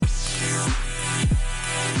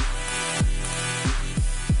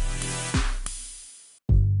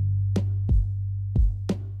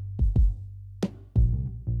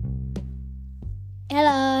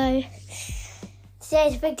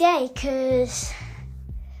today's a big day because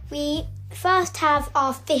we first have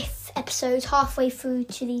our 5th episode halfway through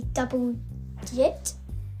to the double digit.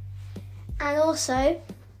 And also,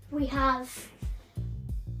 we have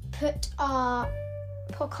put our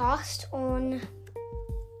podcast on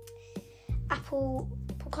Apple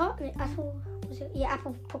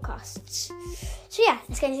Podcasts. So yeah,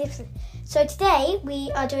 let's get into the episode. So today we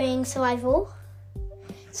are doing survival.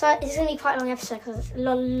 So it's going to be quite a long episode because there's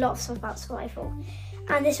a lot of stuff about survival.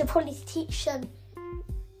 And this will probably teach some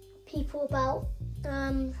people about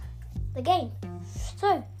the game.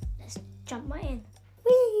 So let's jump right in.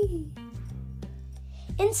 Whee!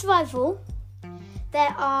 In survival,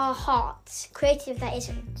 there are hearts. Creative, there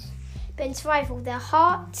isn't. But in survival, there are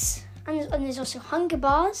hearts, and there's also hunger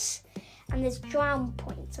bars, and there's drown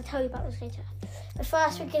points. I'll tell you about those later. But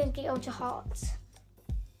first, we're going to get on to hearts.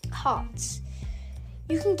 Hearts.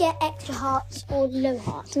 You can get extra hearts or low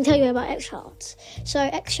hearts. I'll tell you about extra hearts. So,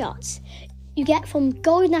 extra hearts you get from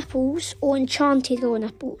golden apples or enchanted golden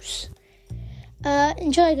apples.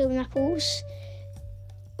 Enchanted golden apples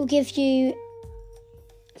will give you...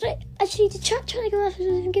 Actually, the enchanted golden apples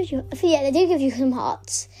doesn't give you... Yeah, they do give you some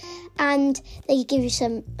hearts. And they give you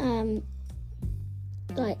some,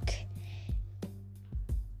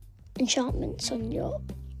 enchantments on your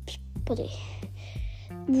body.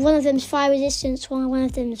 One of them is fire resistance, one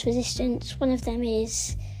of them is resistance, one of them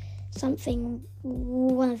is something,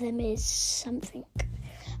 one of them is something.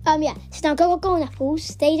 So now golden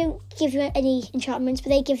apples, they don't give you any enchantments, but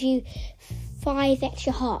they give you 5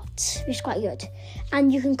 extra hearts, which is quite good.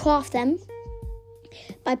 And you can craft them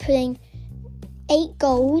by putting 8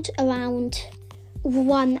 gold around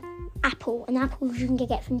 1 apple. An apple you can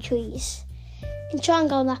get from trees.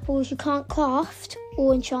 Enchanted golden apples you can't craft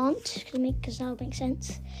or enchant, because that would make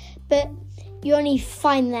sense. But you only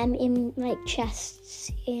find them in chests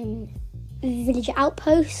in villager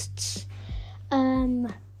outposts,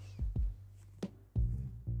 guardian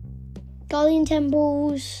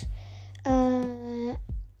temples. I've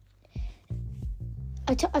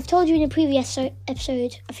told you in a previous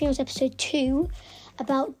episode, I think it was episode 2,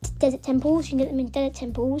 about desert temples. You can get them in desert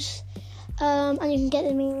temples, and you can get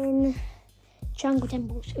them in jungle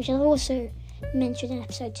temples, which I've also mentioned in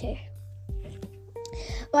episode 2.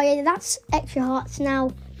 Right, yeah, that's extra hearts.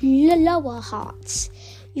 Now, lower hearts.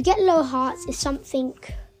 You get lower hearts if something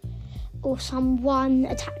or someone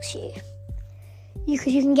attacks you. You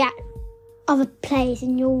can get other players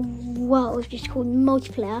in your world, which is called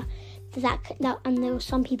multiplayer, and there are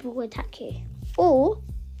some people who will attack you. Or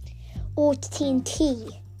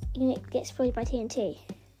TNT. You can get exploded by TNT.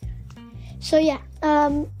 So yeah,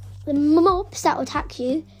 the mobs that will attack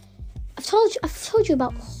you. I've told you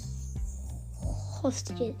about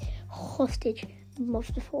hostage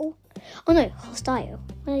mobs before. Oh no, hostile.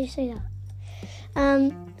 Why did you say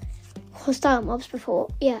that? Hostile mobs before.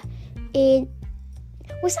 Yeah.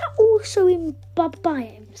 Was that also in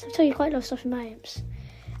biomes? I've told you quite a lot of stuff in biomes.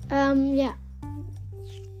 Yeah.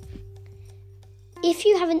 If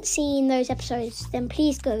you haven't seen those episodes, then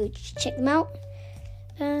please go check them out.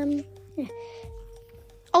 Yeah.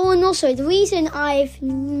 Oh, and also, the reason I've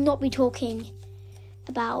not been talking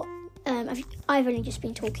about... I've only just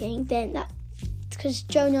been talking, then that's because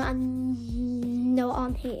Jonah and Noah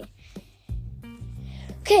aren't here.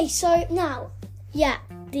 Okay, so now, yeah,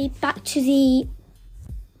 back to the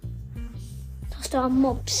hostile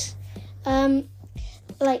mobs.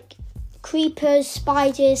 Creepers,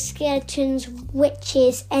 spiders, skeletons,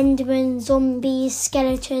 witches, endermen, zombies,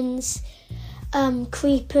 skeletons...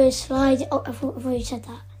 creepers, spiders. Oh, I've already said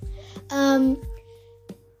that.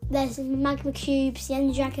 There's the magma cubes, the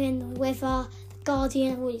ender dragon, the wither, the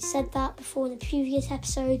guardian. I've already said that before in the previous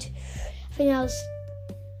episode. I think that was...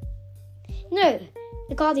 No,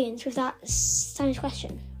 the guardians with that Spanish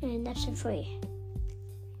question in episode 3.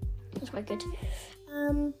 That's quite good.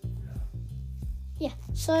 Yeah,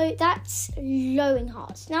 so that's lowering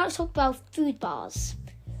hearts. Now let's talk about food bars.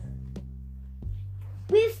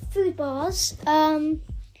 With food bars, you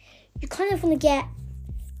kind of want to get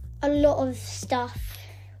a lot of stuff,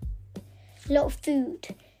 a lot of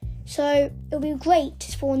food. So it'll be great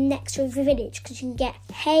to spawn next to a village because you can get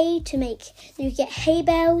hay you can get hay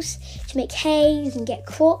bales to make hay, you can get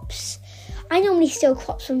crops. I normally steal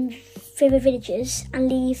crops from other villagers and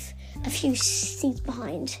leave a few seeds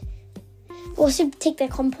behind. Also take their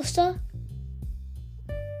composter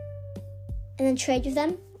and then trade with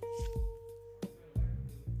them.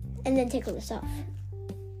 And then take all the stuff.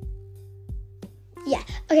 Yeah.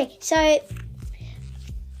 Okay. So,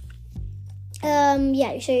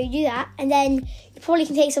 so you do that, and then you probably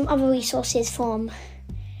can take some other resources from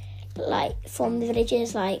the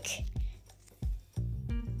villagers, like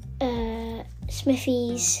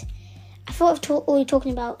smithies. I thought I've already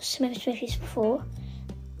talking about smithies before.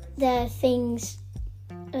 They're things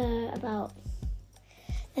about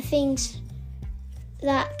the things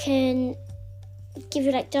that can give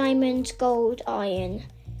you like diamonds, gold, iron.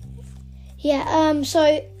 Yeah.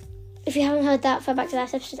 So if you haven't heard that, go back to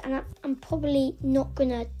that episode. And I'm probably not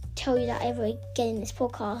gonna tell you that ever again in this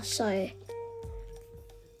podcast. So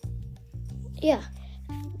yeah.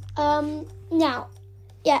 Now,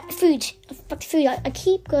 yeah, food. Back to food. I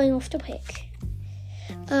keep going off topic.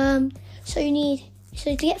 So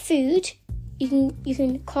to get food, you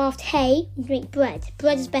can craft hay. You can make bread.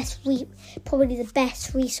 Bread is probably the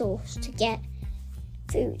best resource to get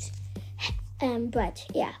food. Bread.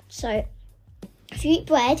 Yeah. So if you eat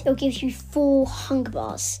bread, it'll give you 4 hunger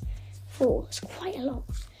bars. 4. It's quite a lot.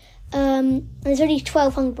 And there's only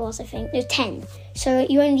 12 hunger bars, I think. There's 10. So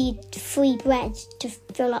you only need 3 bread to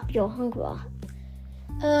fill up your hunger bar.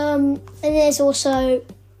 And there's also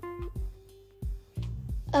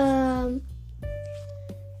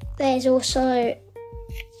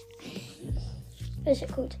what's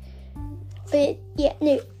it called?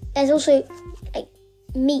 There's also like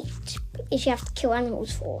meat if you have to kill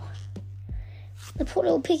animals for. The poor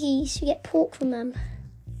little piggies, you get pork from them.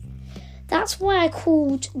 That's why I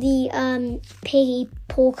called the piggy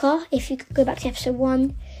porker. If you could go back to episode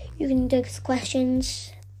 1, you can do the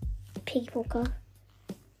questions. Piggy porker.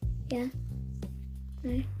 Yeah?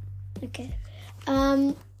 No? Okay.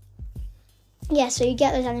 Yeah, so you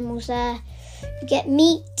get those animals there. You get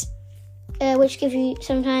meat, which give you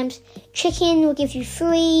sometimes. Chicken will give you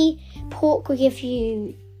 3. Pork will give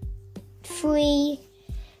you 3.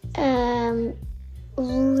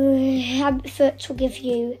 Rabbit foot will give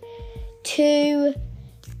you 2.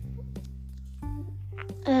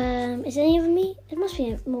 Is there any other meat? There must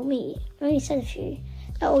be more meat. I only said a few.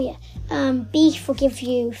 Oh yeah. Beef will give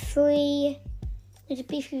you 3. There's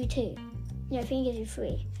beef give you 2. No, I think it gives you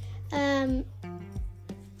 3.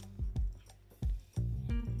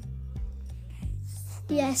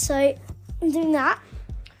 Yeah, so I'm doing that.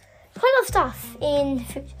 Quite a lot of stuff in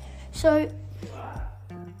food. So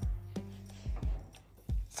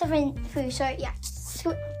stuff in food. So yeah.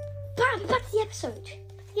 So back to the episode.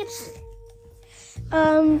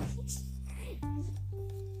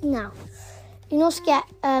 Now you can also get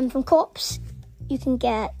from crops. You can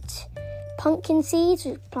get pumpkin seeds,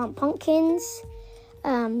 which plant pumpkins.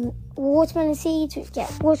 Watermelon seeds, which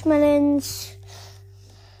get watermelons.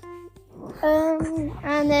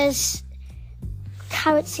 And there's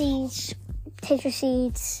carrot seeds, potato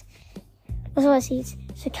seeds, lots of other seeds.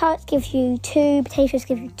 So carrots give you 2, potatoes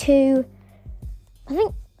give you 2. I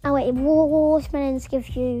think, watermelons give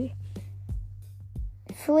you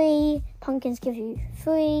 3, pumpkins give you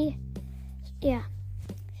 3. Yeah.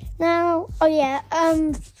 Now,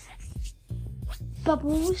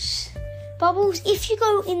 bubbles. Bubbles, if you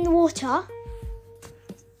go in the water,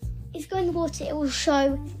 it will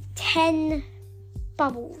show 10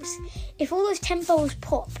 bubbles. If all those 10 bubbles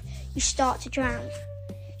pop, you start to drown,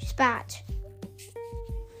 which is bad.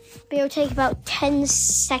 But it'll take about 10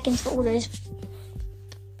 seconds for all those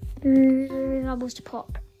bubbles to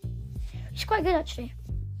pop, which is quite good actually.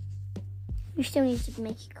 You still need to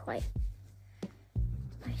make it quite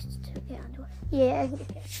nice to get underwater. Yeah,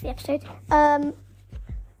 the episode.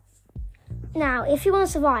 Now, if you want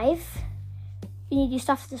to survive, you need your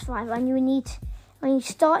stuff to survive, and when you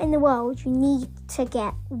start in the world, you need to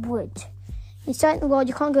get wood. When you start in the world,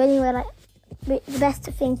 you can't go anywhere. The best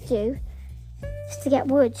thing to do is to get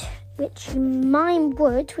wood, which you mine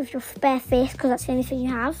wood with your bare fist, because that's the only thing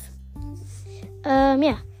you have.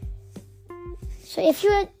 Yeah. So if you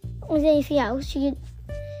weren't with anything else, you could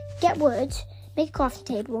get wood, make a crafting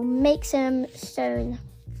table, make some stone,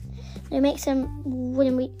 make some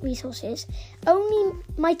wooden resources. Only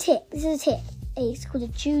my tip, this is a tip, it's called a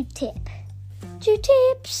Jude tip. Jude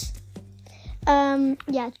tips!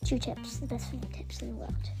 Jude tips, the best tips in the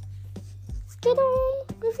world. Get on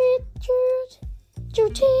with it, Jude.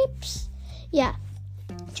 Jude tips. Yeah,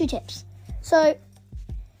 Jude tips. So,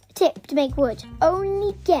 tip to make wood.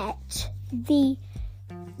 Only get the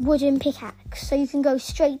wooden pickaxe, so you can go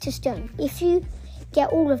straight to stone. If you get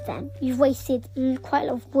all of them, you've wasted quite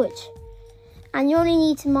a lot of wood. And you only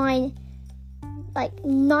need to mine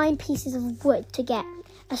 9 pieces of wood to get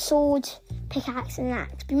a sword, pickaxe and an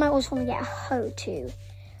axe. But you might also want to get a hoe to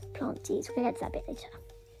plant these. We'll get to that a bit later.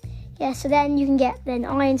 Yeah, so then you can get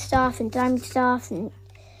iron stuff and diamond stuff, and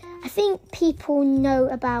I think people know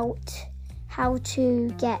about how to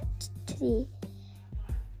get to the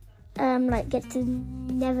get to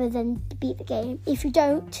Nether, then beat the game. If you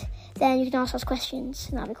don't, then you can ask us questions,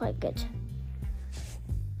 and that'll be quite good.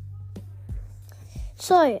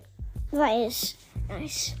 So, that is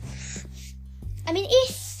nice. I mean,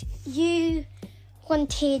 if you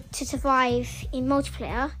wanted to survive in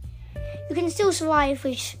multiplayer, you can still survive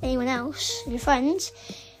with anyone else, your friends,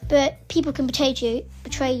 but people can betray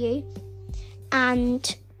you,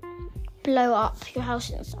 and blow up your house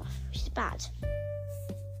and stuff, which is bad.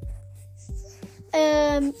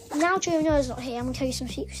 Now Jonah's not here, I'm going to tell you some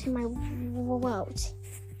secrets in my world.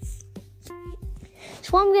 So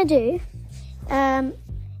what I'm going to do, I'm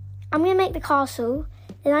going to make the castle,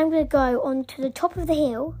 then I'm going to go onto the top of the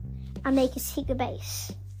hill and make a secret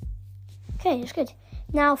base. Okay, that's good.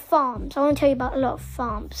 Now farms. I want to tell you about a lot of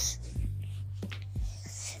farms.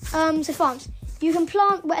 So farms. You can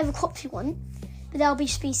plant whatever crops you want, but there'll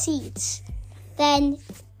just be seeds. But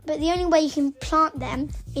the only way you can plant them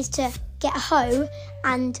is to get a hoe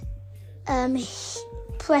and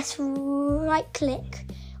press right click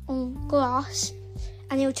on grass,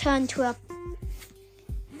 and it'll turn to a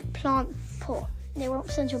plant pot. It won't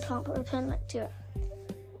turn to a plant pot, it'll turn to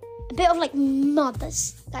a bit of like mud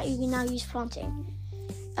that you can now use for planting.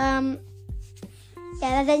 Then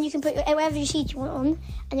you can put whatever seeds you want on,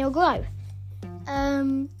 and it'll grow.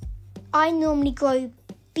 I normally grow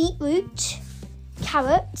beetroot,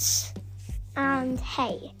 carrots, and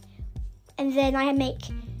hay. And then I make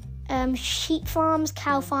sheep farms,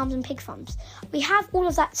 cow farms, and pig farms. We have all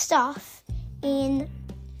of that stuff in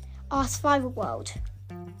our survival world,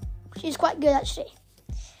 which is quite good actually.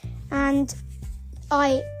 And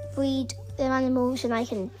I breed the animals, and I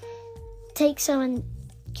can take some and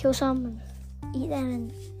kill some and eat them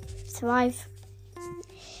and survive.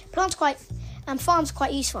 Farms are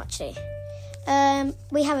quite useful actually.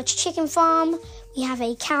 We have a chicken farm, we have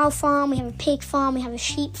a cow farm, we have a pig farm, we have a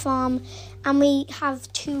sheep farm, and we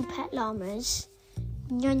have 2 pet llamas.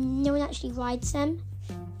 No one actually rides them,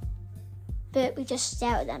 but we just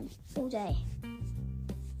stare at them all day.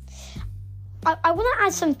 I want to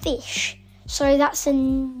add some fish, so that's the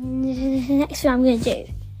next thing I'm going to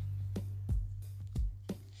do.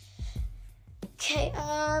 Okay,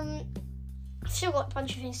 I've still got a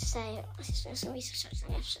bunch of things to say. I think there's some research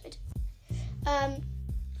in the episode.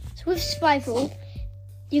 So with survival,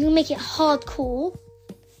 you can make it hardcore.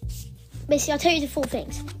 Basically, I'll tell you the 4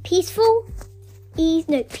 things: peaceful,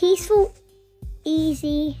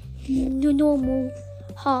 easy, normal,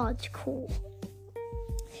 hardcore.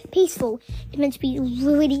 Peaceful is meant to be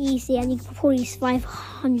really easy, and you can probably survive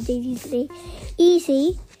 100 days easily.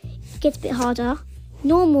 Easy gets a bit harder.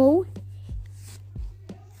 Normal,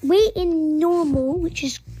 we're in normal, which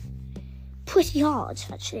is pretty hard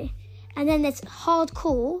actually. And then there's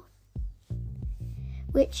hardcore,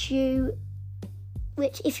 which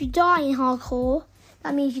if you die in hardcore,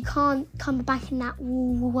 that means you can't come back in that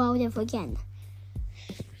world ever again.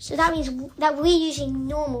 So that means that we're using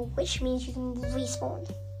normal, which means you can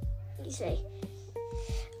respawn easily.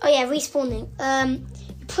 Oh yeah, respawning.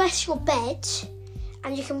 You press your bed,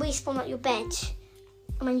 and you can respawn at your bed.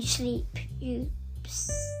 And when you sleep, you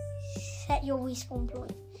set your respawn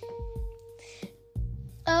point.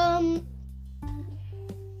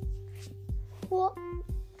 What?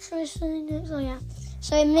 Oh yeah.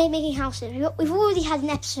 So making houses. We've already had an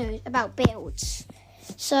episode about builds.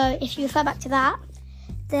 So if you refer back to that,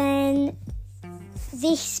 then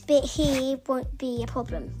this bit here won't be a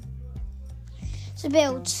problem. So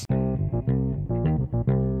builds. And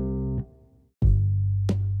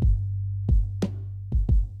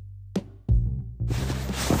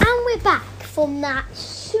we're back from that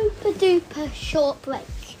super duper short break.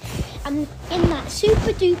 And in that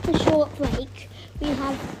super duper short break, we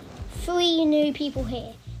have 3 new people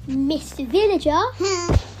here. Mr. Villager,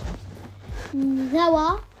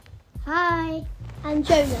 Noah, hi, and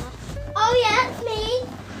Jonah. Oh yeah, it's me.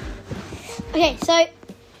 Okay, so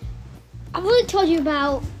I've already told you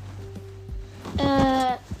about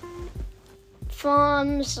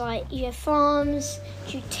farms, like you have farms,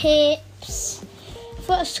 do tips. I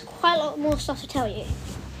thought there's quite a lot more stuff to tell you.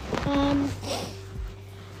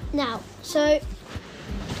 Now, so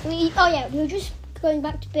we were just going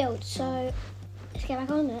back to builds, so let's get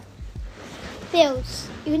back on it. Builds.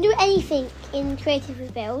 You can do anything in creative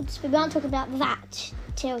with builds, but we won't talk about that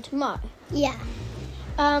till tomorrow. Yeah.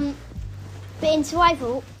 But in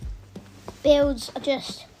survival, builds are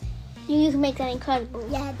just, you can make them incredible.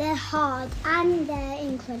 Yeah, they're hard and they're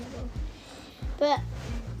incredible. But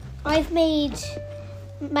I've made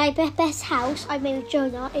my best house I've made with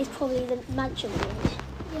Jonah is probably the mansion we made.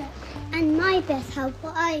 Yeah. And my best house,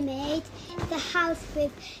 what I made, the house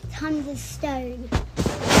with tons of stone.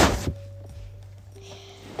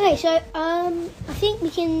 Okay, so I think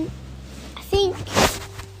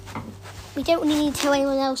we don't really need to tell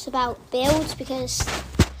anyone else about builds because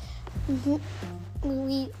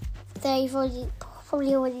they've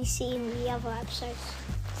probably already seen the other episodes.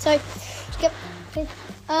 So, skip. So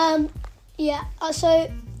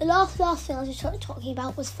the last thing I was just talking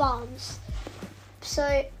about was farms.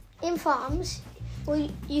 So in farms,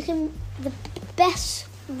 the best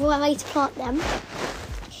way to plant them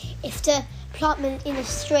is to plant them in a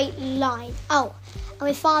straight line. Oh, and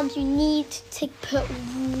with farms you need to put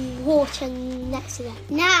water next to them.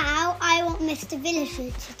 Now I want Mr.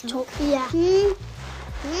 Villager to talk. Yeah.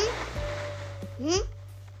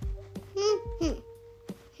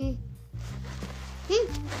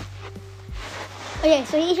 Okay,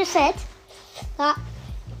 so he just said that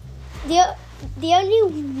the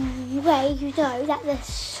only way you know that the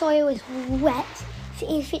soil is wet is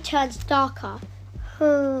if it turns darker.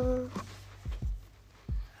 And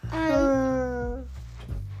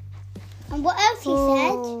what else he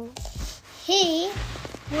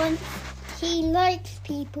said? He likes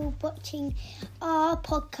people watching our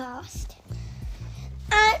podcast.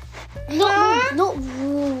 Not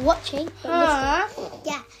watching, but listening.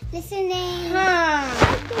 Yeah, listening. I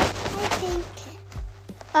think.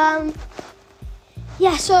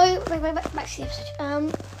 Yeah. So back to the episode.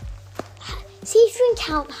 See if you can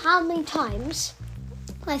count how many times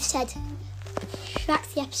I've said back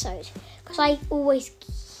to the episode because I always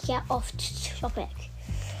get off topic.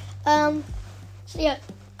 So yeah,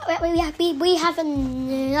 we have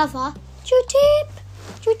another Jude tip.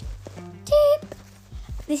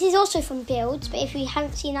 This is also from Builds, but if you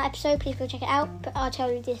haven't seen that episode, please go check it out. But I'll tell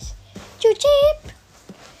you this Jude tip.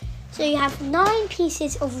 So you have 9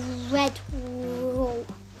 pieces of red wool.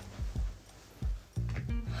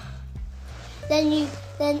 Then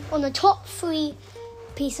on the top 3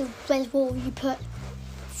 pieces of red wool, you put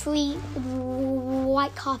 3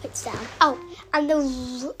 white carpets down. Oh, and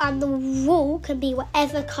the wool can be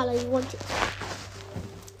whatever colour you want it.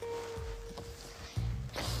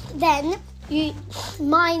 Then you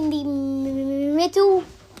mine the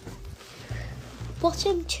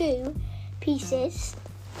bottom 2 pieces,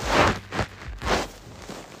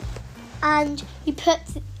 and you put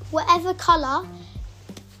whatever colour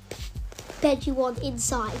bed you want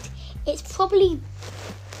inside. It's probably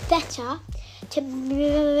better to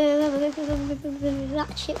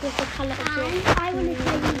match it with the colour of your. And I want to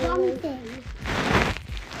tell you one thing.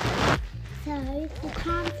 So you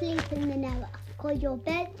can't sleep in the nether because your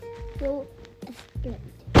bed will explode.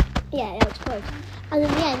 Yeah, that was good. And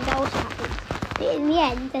in the end, that also happened. But in the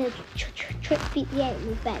end, there's a trick beat the end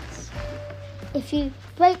with beds. If you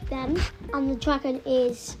break them and the dragon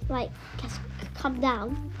is like has come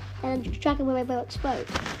down, then the dragon will explode.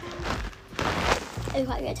 It's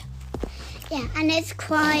quite good. Yeah, and it's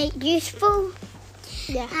quite useful.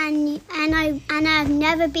 Yeah. And I've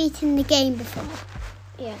never beaten the game before.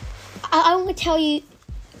 Yeah. I'm going to tell you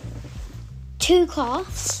 2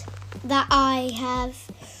 crafts that I have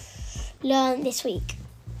learned this week.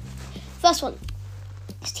 First one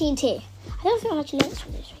is TNT. I don't think I actually learned this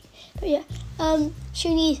one this week. But yeah. So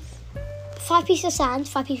you need 5 pieces of sand,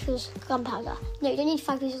 5 pieces of gunpowder. No, you don't need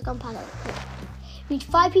 5 pieces of gunpowder. You need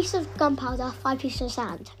 5 pieces of gunpowder, 5 pieces of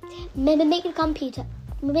sand. Make the gunpowder.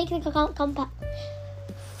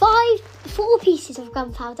 4 pieces of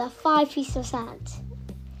gunpowder, 5 pieces of sand.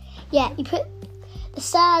 Yeah, you put the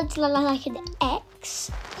sand like an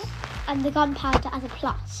X and the gunpowder as a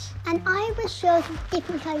plus. And I was sure of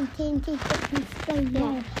different kinds of TNT so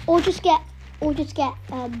Yeah. Or just get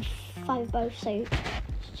 5 of both. So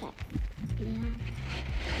check.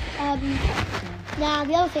 Yeah. Now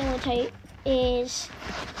the other thing I want to tell you is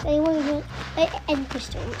end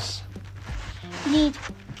crystals. You need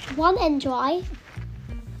 1 end dry.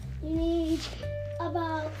 You need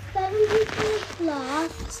about 7 pieces of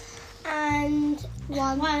glass and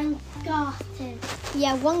one gas tier.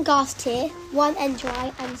 Yeah, 1 gas tier, 1 end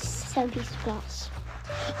dry, and 7 pieces of glass.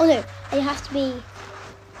 Oh no, and it has to be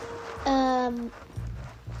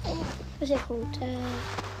what's it called?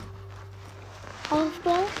 Half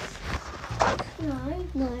glass?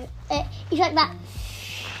 No. It's like that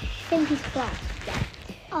thin piece of glass. Yeah.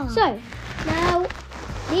 Oh. So now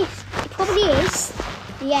this probably is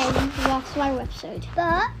the end of our survival episode.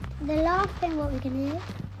 But the last thing what we're gonna do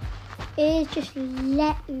is just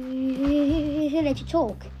let you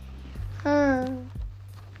talk.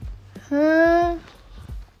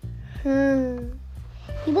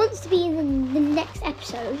 He wants to be in the next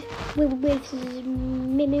episode with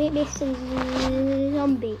Mr.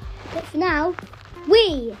 Zombie. But for now,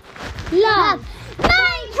 we love